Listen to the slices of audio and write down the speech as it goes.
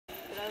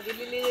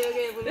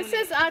This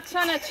is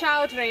Archana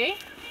Chowdhury.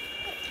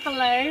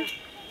 Hello,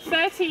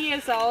 30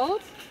 years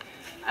old.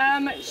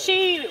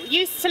 She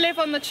used to live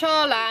on the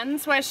Char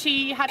lands where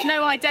she had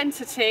no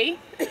identity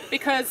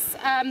because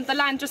the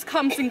land just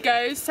comes and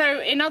goes. So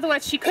in other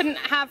words, she couldn't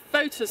have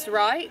voters'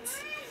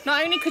 rights.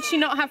 Not only could she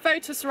not have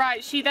voters'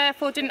 rights, she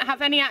therefore didn't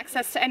have any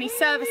access to any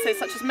services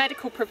such as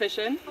medical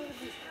provision.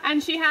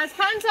 And she has,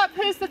 hands up,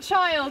 who's the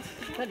child?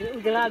 1,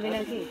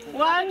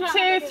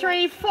 2,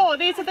 3, 4.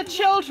 These are the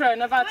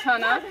children of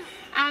Archana.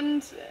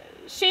 And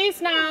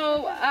she's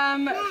now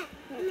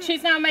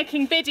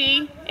making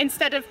biddy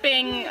instead of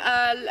having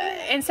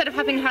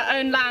her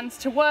own lands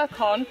to work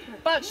on,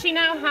 but she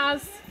now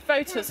has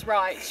voters'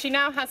 rights. She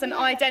now has an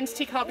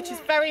identity card, which is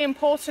very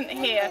important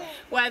here,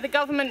 where the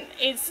government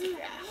is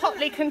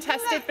hotly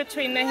contested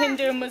between the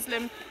Hindu and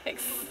Muslim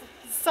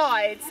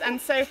sides. And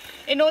so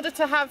in order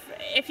to have,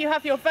 if you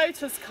have your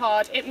voters'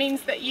 card, it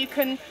means that you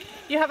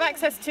have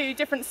access to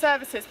different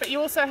services, but you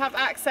also have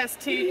access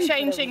to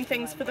changing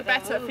things for the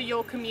better for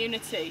your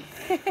community.